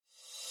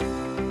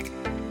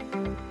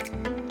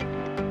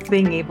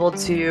being able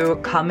to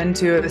come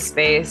into a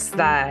space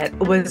that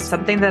was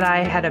something that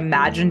I had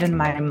imagined in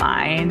my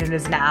mind and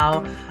is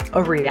now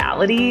a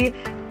reality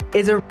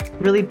is a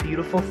really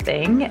beautiful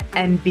thing.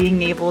 And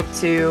being able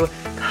to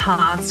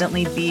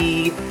constantly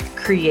be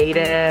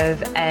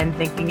creative and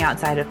thinking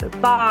outside of the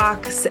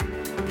box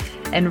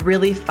and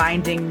really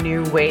finding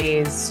new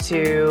ways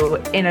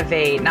to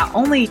innovate, not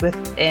only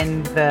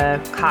within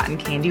the cotton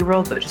candy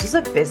world, but just as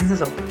a business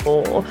as a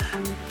whole.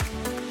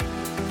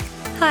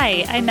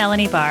 Hi, I'm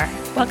Melanie Barr.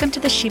 Welcome to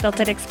the She Built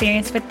It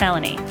Experience with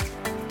Melanie.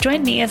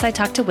 Join me as I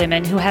talk to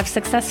women who have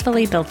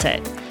successfully built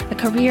it, a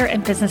career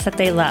and business that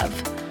they love.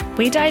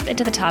 We dive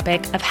into the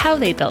topic of how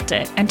they built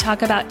it and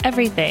talk about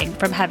everything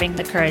from having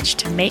the courage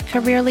to make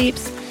career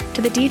leaps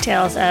to the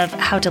details of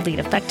how to lead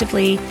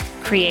effectively,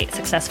 create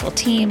successful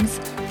teams,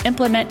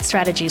 implement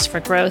strategies for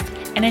growth,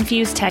 and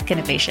infuse tech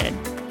innovation.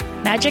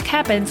 Magic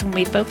happens when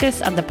we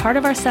focus on the part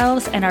of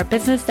ourselves and our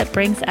business that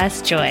brings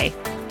us joy.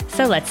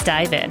 So let's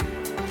dive in.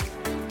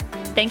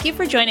 Thank you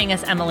for joining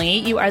us, Emily.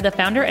 You are the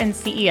founder and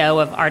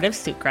CEO of Art of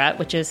Sucre,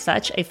 which is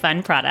such a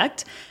fun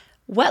product.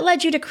 What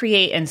led you to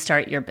create and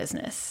start your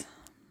business?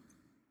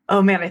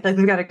 Oh man, I think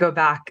we've got to go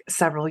back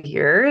several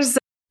years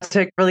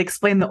to really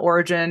explain the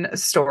origin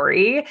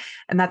story.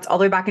 And that's all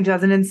the way back in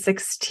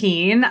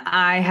 2016.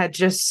 I had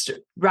just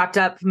wrapped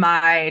up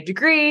my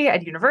degree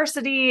at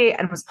university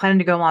and was planning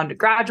to go on to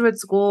graduate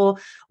school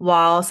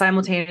while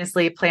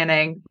simultaneously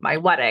planning my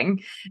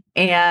wedding.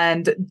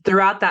 And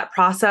throughout that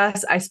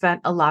process, I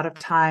spent a lot of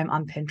time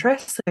on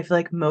Pinterest. I feel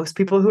like most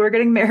people who are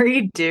getting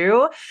married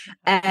do,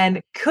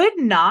 and could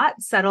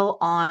not settle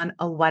on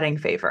a wedding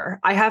favor.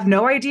 I have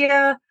no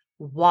idea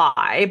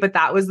why, but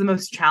that was the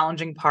most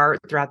challenging part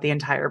throughout the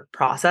entire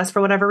process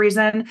for whatever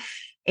reason.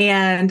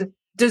 And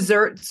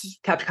desserts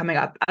kept coming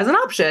up as an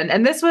option.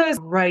 And this was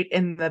right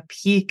in the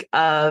peak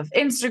of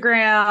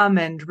Instagram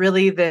and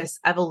really this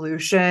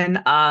evolution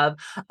of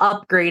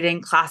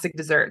upgrading classic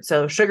desserts.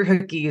 So sugar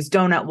cookies,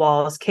 donut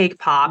walls, cake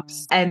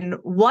pops. And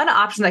one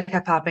option that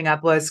kept popping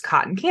up was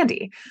cotton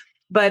candy.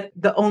 But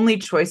the only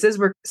choices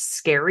were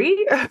scary,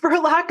 for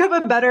lack of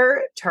a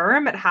better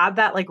term. It had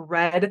that like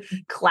red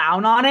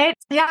clown on it.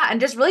 Yeah. And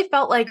just really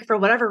felt like for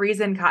whatever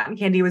reason, cotton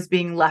candy was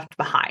being left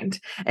behind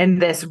in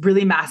this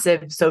really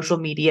massive social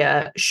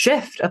media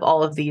shift of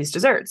all of these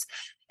desserts.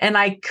 And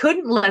I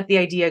couldn't let the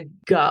idea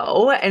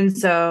go. And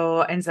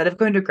so instead of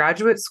going to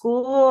graduate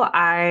school,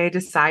 I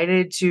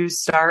decided to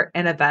start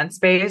an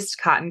events-based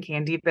cotton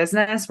candy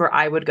business where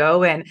I would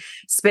go and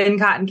spin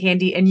cotton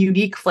candy in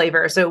unique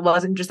flavors. So it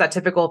wasn't just that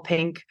typical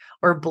pink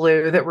or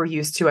blue that we're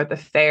used to at the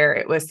fair.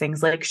 It was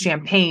things like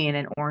champagne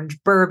and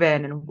orange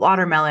bourbon and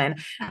watermelon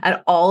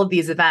at all of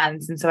these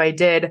events. And so I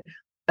did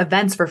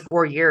events for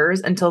 4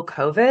 years until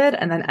COVID,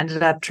 and then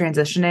ended up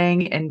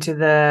transitioning into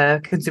the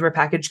consumer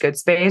packaged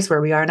goods space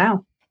where we are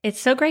now. It's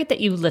so great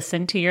that you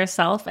listened to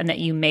yourself and that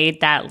you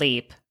made that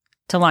leap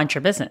to launch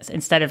your business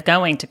instead of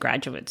going to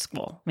graduate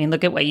school. I mean,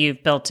 look at what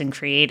you've built and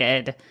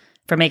created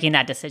for making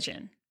that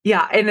decision.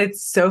 Yeah. And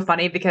it's so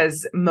funny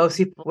because most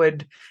people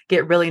would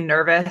get really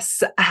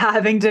nervous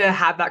having to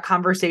have that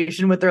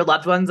conversation with their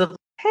loved ones of,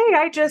 hey,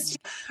 I just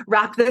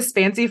wrapped this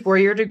fancy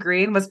 4-year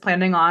degree and was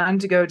planning on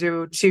to go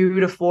do 2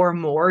 to 4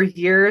 more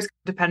years,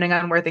 depending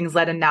on where things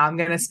led. And now I'm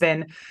going to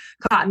spin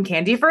cotton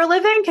candy for a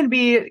living. Can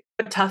be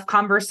a tough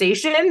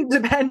conversation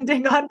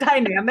depending on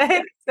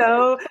dynamic.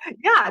 So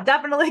yeah,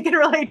 definitely can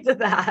relate to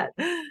that.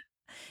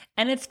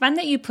 And it's fun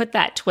that you put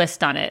that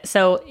twist on it.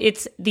 So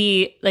it's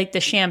the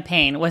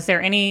champagne. Was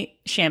there any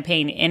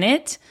champagne in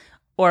it,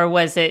 or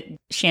was it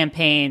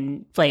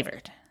champagne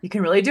flavored? You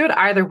can really do it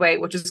either way,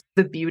 which is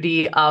the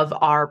beauty of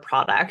our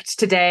product.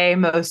 Today,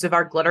 most of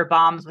our glitter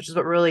bombs, which is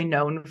what we're really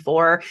known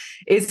for,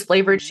 is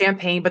flavored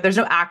champagne, but there's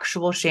no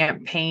actual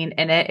champagne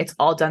in it. It's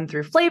all done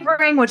through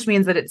flavoring, which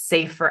means that it's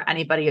safe for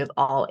anybody of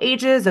all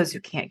ages, those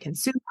who can't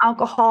consume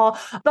alcohol.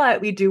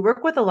 But we do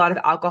work with a lot of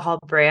alcohol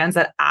brands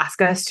that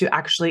ask us to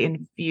actually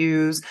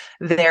infuse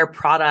their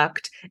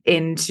product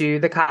into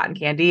the cotton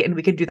candy. And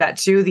we can do that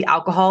too. The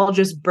alcohol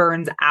just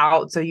burns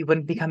out, so you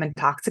wouldn't become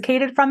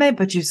intoxicated from it,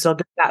 but you still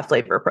get that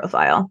flavor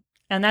profile.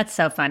 And that's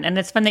so fun. And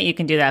it's fun that you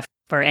can do that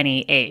for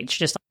any age,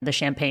 just like the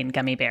champagne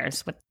gummy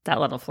bears with that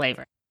little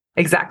flavor.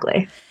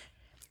 Exactly.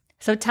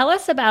 So tell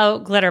us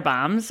about glitter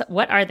bombs.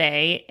 What are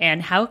they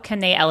and how can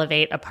they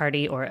elevate a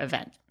party or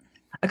event?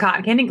 A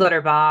cotton candy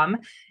glitter bomb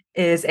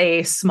is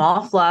a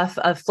small fluff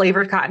of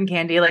flavored cotton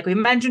candy. Like we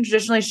mentioned,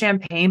 traditionally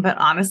champagne, but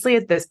honestly,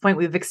 at this point,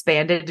 we've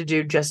expanded to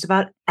do just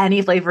about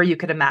any flavor you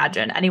could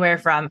imagine, anywhere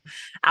from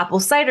apple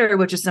cider,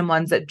 which is some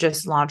ones that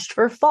just launched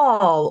for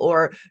fall,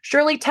 or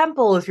Shirley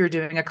Temple if you're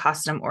doing a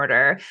custom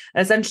order.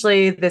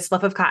 Essentially, this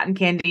fluff of cotton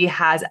candy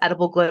has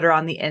edible glitter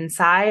on the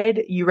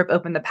inside. You rip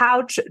open the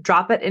pouch,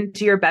 drop it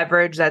into your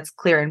beverage that's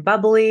clear and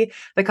bubbly.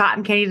 The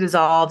cotton candy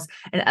dissolves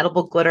and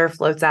edible glitter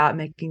floats out,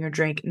 making your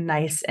drink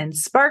nice and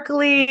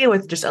sparkly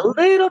with just a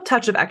little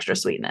touch of extra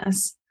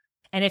sweetness.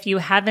 And if you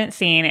haven't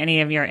seen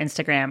any of your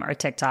Instagram or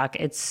TikTok,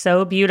 it's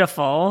so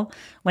beautiful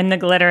when the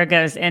glitter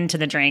goes into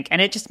the drink,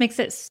 and it just makes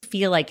it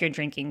feel like you're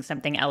drinking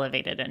something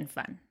elevated and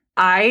fun.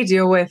 I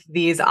deal with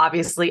these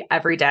obviously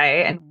every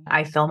day, and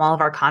I film all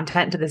of our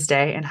content to this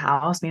day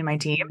in-house, me and my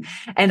team.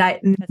 And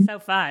It's so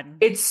fun.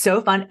 it's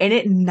so fun and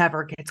it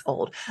never gets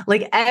old.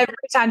 Like every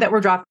time that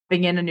we're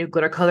dropping in a new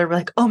glitter color, we're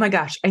like, oh my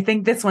gosh, I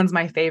think this one's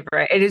my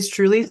favorite. It is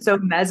truly so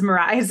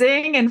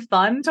mesmerizing and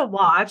fun to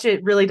watch.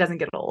 It really doesn't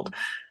get old.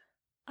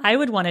 I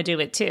would want to do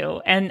it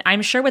too. And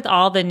I'm sure with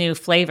all the new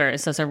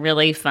flavors, those are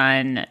really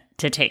fun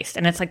to taste.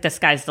 And it's like the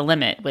sky's the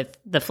limit with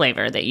the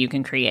flavor that you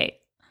can create.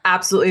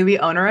 Absolutely. We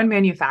own our own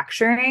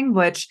manufacturing,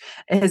 which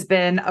has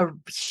been a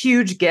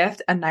huge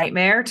gift, a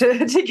nightmare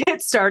to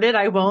get started.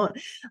 I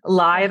won't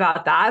lie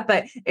about that,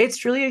 but it's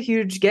truly a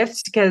huge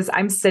gift because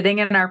I'm sitting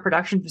in our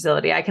production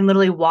facility. I can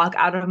literally walk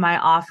out of my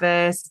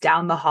office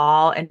down the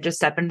hall and just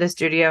step into the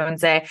studio and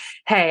say,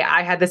 hey,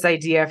 I had this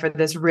idea for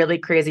this really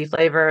crazy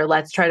flavor.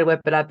 Let's try to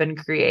whip it up and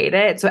create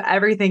it. So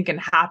everything can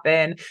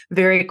happen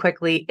very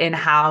quickly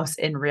in-house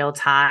in real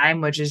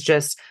time, which is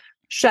just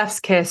chef's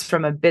kiss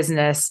from a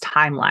business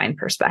timeline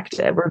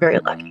perspective. We're very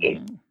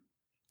lucky.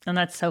 And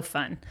that's so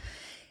fun.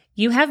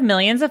 You have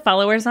millions of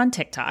followers on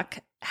TikTok.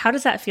 How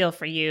does that feel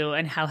for you,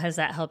 and how has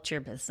that helped your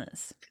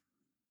business?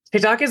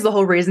 TikTok is the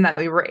whole reason that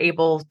we were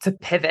able to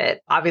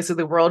pivot. Obviously,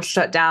 the world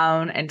shut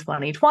down in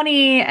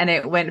 2020, and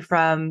it went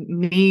from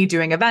me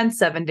doing events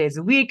 7 days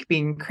a week,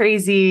 being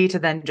crazy, to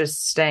then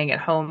just staying at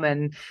home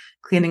and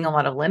cleaning a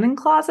lot of linen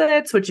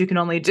closets, which you can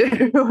only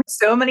do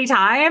so many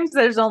times.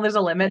 There's a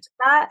limit to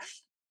that.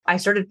 I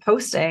started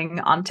posting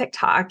on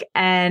TikTok,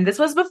 and this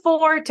was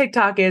before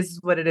TikTok is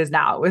what it is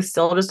now. It was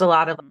still just a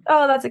lot of,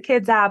 oh, that's a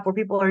kid's app where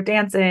people are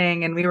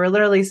dancing, and we were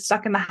literally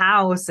stuck in the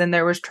house and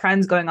there was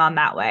trends going on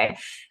that way.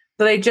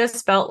 So I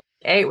just felt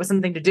A, it was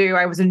something to do.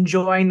 I was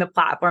enjoying the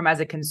platform as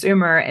a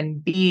consumer,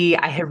 and B,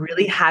 I had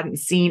really hadn't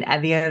seen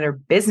any other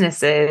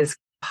businesses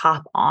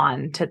pop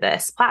on to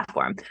this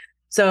platform.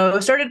 So I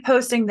started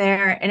posting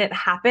there, and it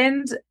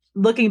happened,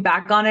 looking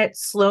back on it,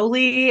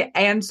 slowly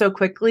and so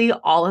quickly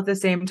all at the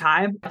same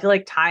time. I feel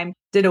like time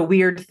did a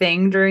weird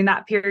thing during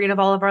that period of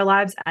all of our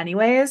lives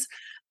anyways,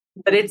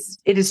 but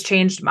it has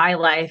changed my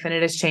life and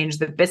it has changed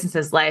the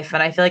business's life.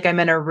 And I feel like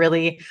I'm in a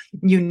really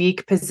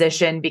unique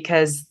position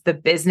because the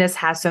business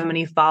has so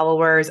many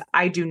followers.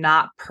 I do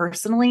not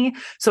personally.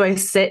 So I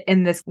sit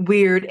in this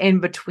weird in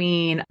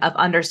between of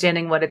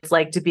understanding what it's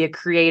like to be a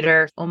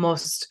creator,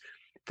 almost,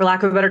 for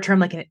lack of a better term,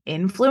 like an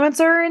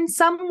influencer in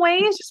some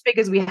ways, just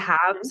because we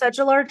have such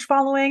a large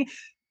following,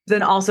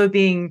 then also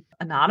being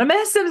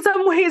anonymous in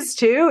some ways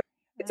too.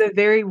 It's a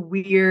very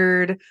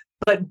weird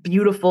but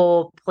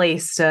beautiful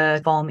place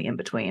to fall in the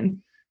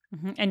in-between.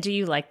 Mm-hmm. And do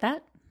you like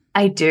that?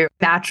 I do.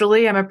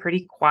 Naturally, I'm a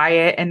pretty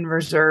quiet and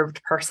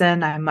reserved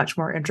person. I'm much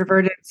more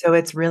introverted. So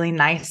it's really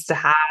nice to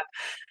have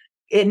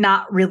it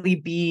not really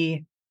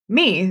be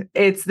me.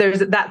 There's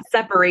that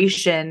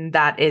separation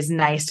that is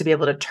nice to be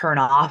able to turn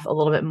off a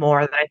little bit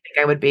more than I think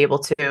I would be able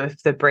to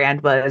if the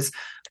brand was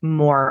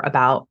more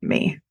about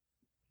me.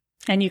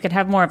 And you could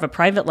have more of a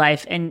private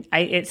life. And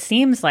it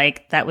seems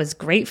like that was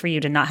great for you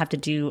to not have to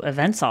do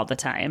events all the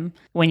time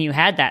when you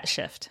had that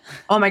shift.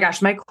 Oh my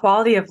gosh, my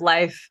quality of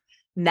life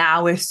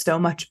now is so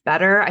much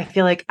better. I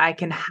feel like I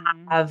can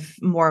have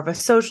more of a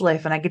social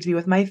life, and I get to be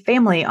with my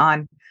family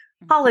on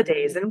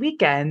holidays and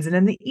weekends and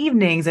in the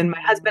evenings. And my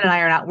husband and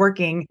I are not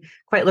working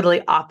quite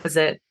literally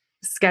opposite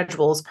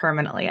schedules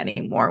permanently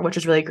anymore, which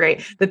is really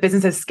great. The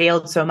business has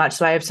scaled so much.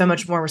 So I have so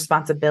much more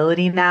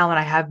responsibility now, and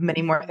I have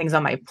many more things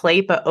on my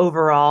plate. But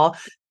overall,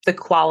 the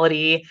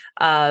quality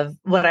of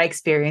what I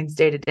experience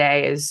day to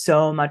day is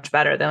so much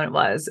better than it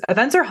was.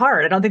 Events are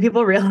hard. I don't think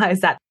people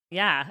realize that.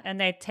 Yeah.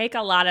 And they take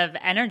a lot of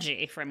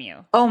energy from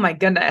you. Oh my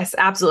goodness.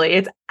 Absolutely.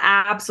 It's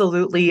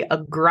absolutely a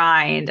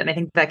grind. And I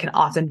think that can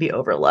often be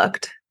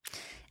overlooked.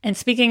 And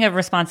speaking of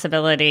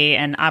responsibility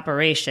and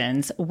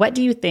operations, what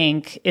do you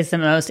think is the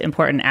most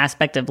important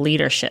aspect of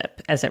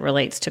leadership as it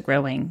relates to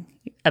growing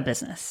a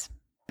business?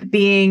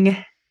 Being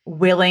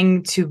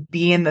willing to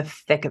be in the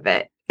thick of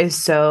it is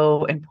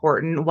so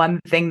important. One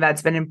thing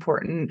that's been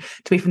important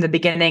to me from the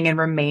beginning and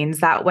remains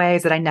that way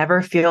is that I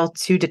never feel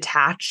too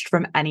detached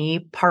from any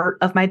part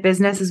of my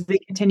business as we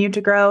continue to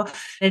grow.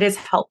 It is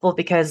helpful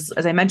because,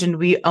 as I mentioned,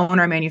 we own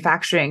our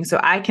manufacturing. So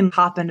I can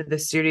hop into the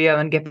studio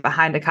and get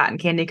behind a cotton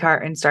candy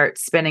cart and start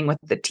spinning with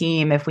the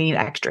team if we need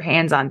extra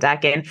hands on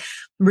deck. And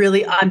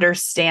really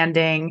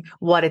understanding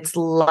what it's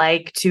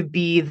like to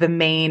be the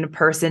main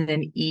person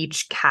in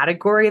each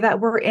category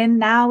that we're in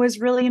now is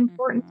really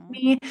important to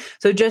me.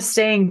 So just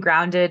staying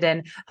grounded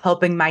and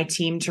helping my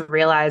team to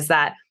realize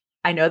that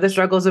I know the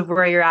struggles of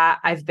where you're at.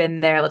 I've been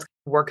there. Let's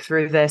work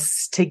through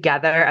this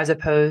together, as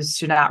opposed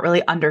to not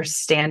really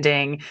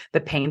understanding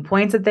the pain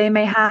points that they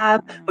may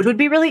have, which would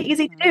be really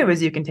easy to do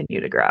as you continue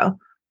to grow.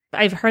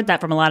 I've heard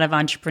that from a lot of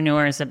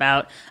entrepreneurs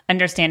about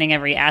understanding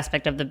every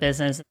aspect of the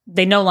business.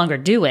 They no longer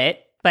do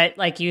it, but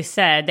like you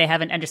said, they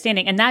have an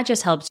understanding, and that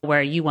just helps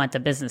where you want the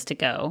business to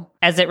go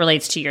as it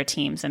relates to your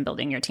teams and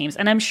building your teams.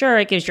 And I'm sure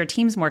it gives your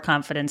teams more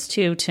confidence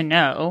too, to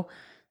know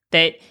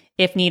that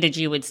if needed,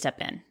 you would step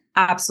in.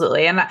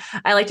 Absolutely. And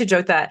I like to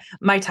joke that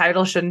my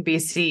title shouldn't be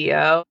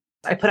CEO.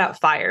 I put out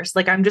fires.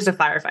 Like I'm just a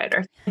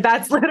firefighter.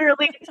 That's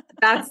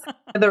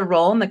the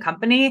role in the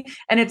company.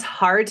 And it's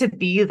hard to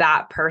be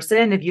that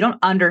person if you don't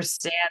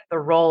understand the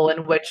role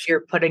in which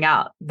you're putting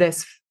out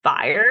this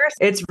fire.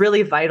 It's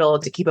really vital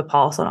to keep a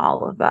pulse on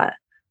all of that.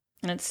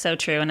 And it's so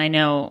true. And I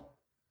know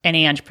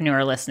any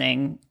entrepreneur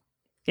listening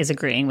is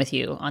agreeing with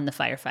you on the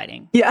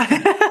firefighting.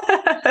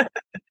 Yeah.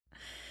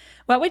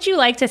 What would you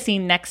like to see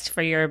next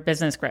for your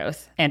business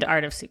growth and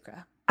Art of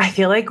Sucre? I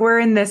feel like we're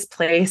in this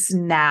place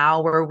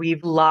now where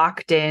we've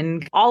locked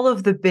in all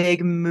of the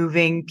big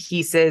moving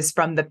pieces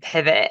from the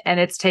pivot. And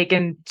it's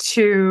taken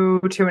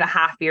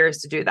 2.5 years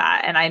to do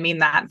that. And I mean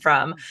that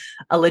from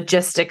a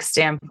logistics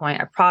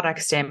standpoint, a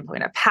product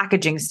standpoint, a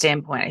packaging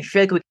standpoint. I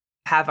feel like we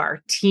have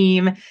our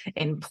team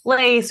in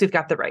place. We've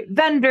got the right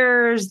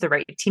vendors, the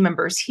right team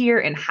members here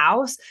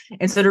in-house.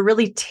 And so to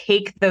really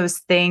take those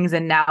things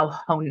and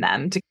now hone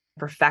them to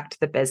perfect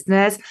the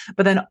business,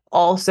 but then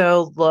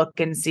also look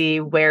and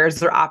see where's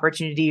there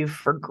opportunity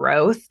for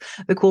growth.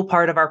 The cool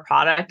part of our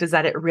product is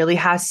that it really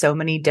has so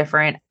many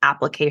different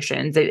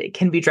applications. It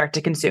can be direct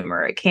to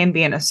consumer. It can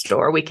be in a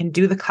store. We can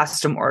do the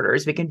custom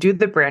orders. We can do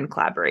the brand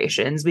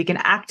collaborations. We can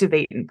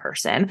activate in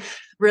person.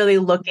 Really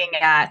looking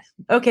at,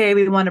 okay,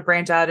 we want to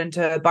branch out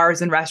into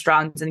bars and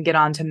restaurants and get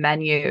onto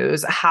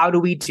menus. How do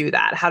we do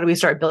that? How do we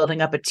start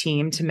building up a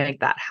team to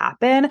make that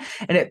happen?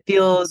 And it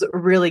feels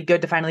really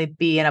good to finally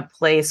be in a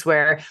place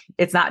where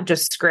it's not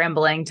just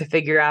scrambling to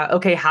figure out,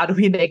 okay, how do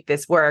we make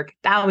this work?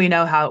 Now we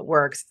know how it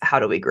works. How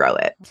do we grow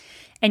it?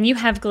 And you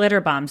have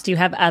glitter bombs. Do you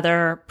have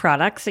other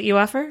products that you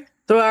offer?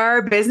 So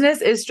our business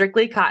is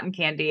strictly cotton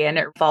candy, and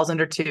it falls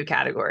under 2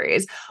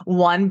 categories.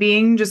 One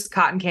being just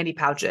cotton candy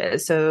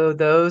pouches. So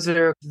those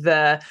are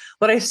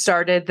what I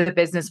started the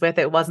business with.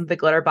 It wasn't the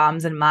glitter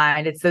bombs in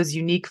mind. It's those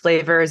unique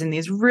flavors and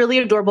these really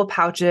adorable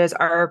pouches.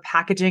 Our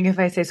packaging, if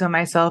I say so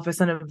myself, is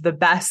some of the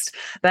best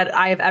that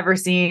I have ever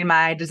seen.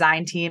 My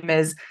design team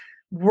is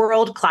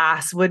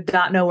world-class, would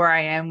not know where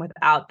I am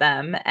without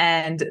them.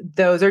 And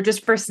those are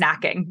just for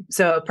snacking.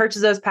 So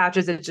purchase those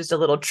pouches. It's just a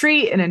little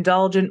treat, an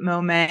indulgent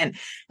moment.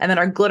 And then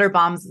our glitter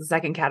bombs is the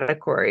second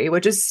category,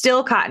 which is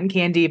still cotton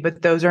candy,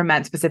 but those are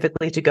meant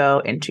specifically to go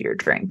into your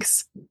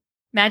drinks.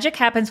 Magic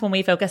happens when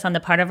we focus on the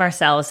part of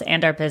ourselves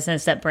and our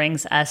business that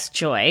brings us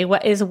joy.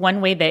 What is one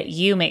way that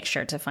you make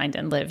sure to find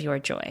and live your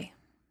joy?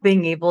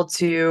 Being able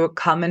to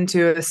come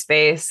into a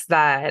space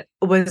that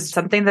was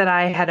something that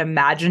I had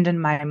imagined in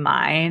my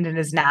mind and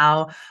is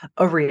now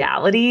a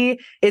reality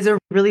is a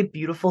really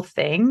beautiful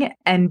thing.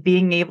 And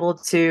being able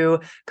to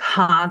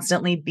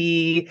constantly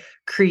be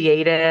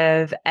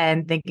creative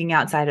and thinking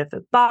outside of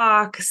the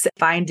box,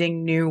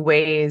 finding new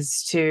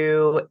ways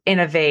to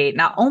innovate,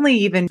 not only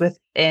even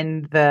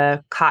within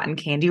the cotton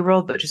candy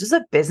world, but just as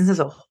a business as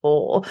a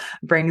whole,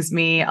 brings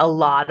me a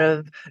lot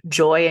of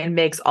joy and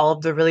makes all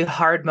of the really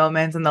hard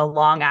moments and the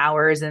long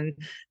hours and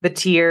the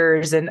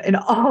tears and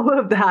all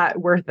of that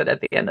worth it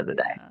at the end of the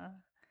day.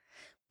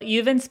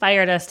 You've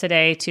inspired us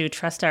today to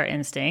trust our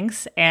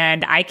instincts,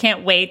 and I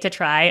can't wait to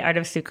try Art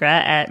of Sucre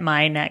at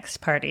my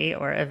next party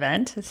or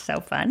event. It's so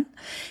fun.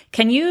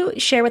 Can you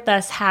share with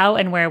us how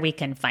and where we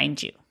can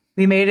find you?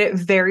 We made it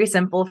very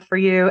simple for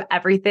you.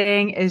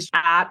 Everything is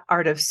at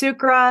Art of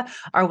Sucre.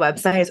 Our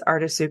website is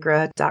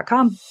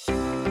artofsucre.com.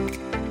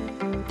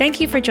 Thank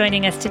you for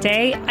joining us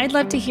today. I'd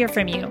love to hear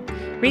from you.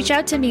 Reach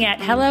out to me at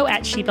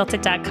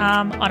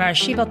hello@shebuiltit.com, on our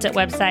She Built It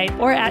website,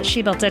 or at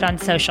She Built It on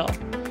social.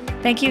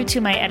 Thank you to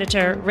my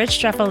editor, Rich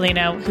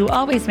Streffolino, who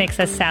always makes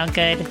us sound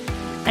good.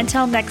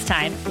 Until next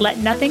time, let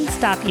nothing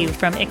stop you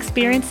from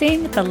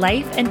experiencing the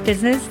life and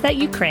business that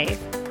you crave.